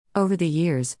Over the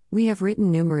years, we have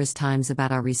written numerous times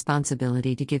about our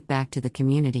responsibility to give back to the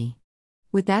community.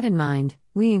 With that in mind,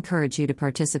 we encourage you to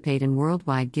participate in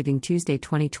Worldwide Giving Tuesday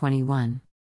 2021.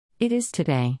 It is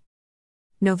today,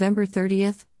 November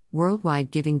 30th, Worldwide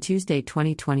Giving Tuesday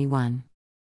 2021.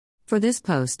 For this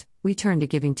post, we turn to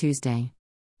Giving Tuesday.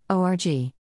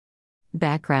 ORG.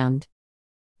 Background.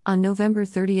 On November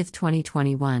 30th,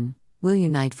 2021, we'll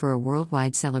unite for a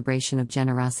worldwide celebration of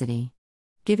generosity.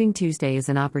 Giving Tuesday is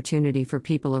an opportunity for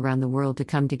people around the world to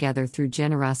come together through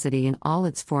generosity in all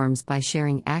its forms by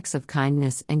sharing acts of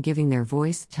kindness and giving their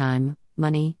voice, time,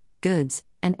 money, goods,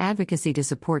 and advocacy to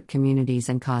support communities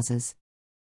and causes.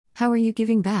 How are you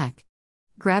giving back?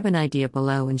 Grab an idea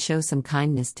below and show some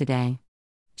kindness today.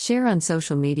 Share on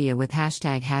social media with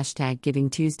hashtag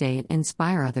 #GivingTuesday and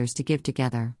inspire others to give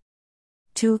together.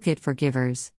 Toolkit for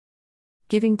Givers.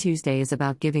 Giving Tuesday is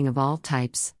about giving of all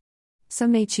types.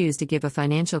 Some may choose to give a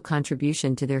financial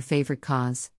contribution to their favorite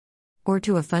cause, or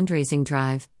to a fundraising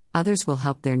drive. Others will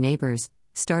help their neighbors,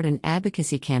 start an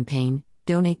advocacy campaign,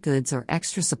 donate goods or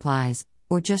extra supplies,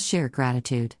 or just share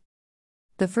gratitude.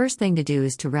 The first thing to do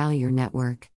is to rally your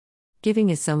network. Giving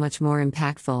is so much more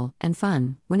impactful and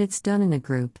fun when it's done in a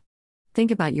group. Think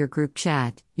about your group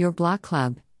chat, your block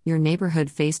club, your neighborhood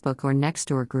Facebook or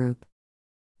Nextdoor group.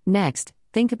 Next,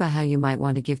 think about how you might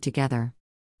want to give together.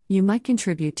 You might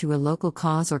contribute to a local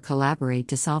cause or collaborate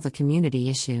to solve a community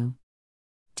issue.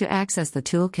 To access the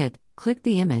toolkit, click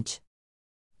the image.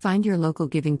 Find your local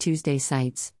Giving Tuesday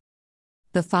sites.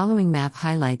 The following map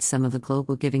highlights some of the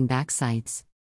global giving back sites.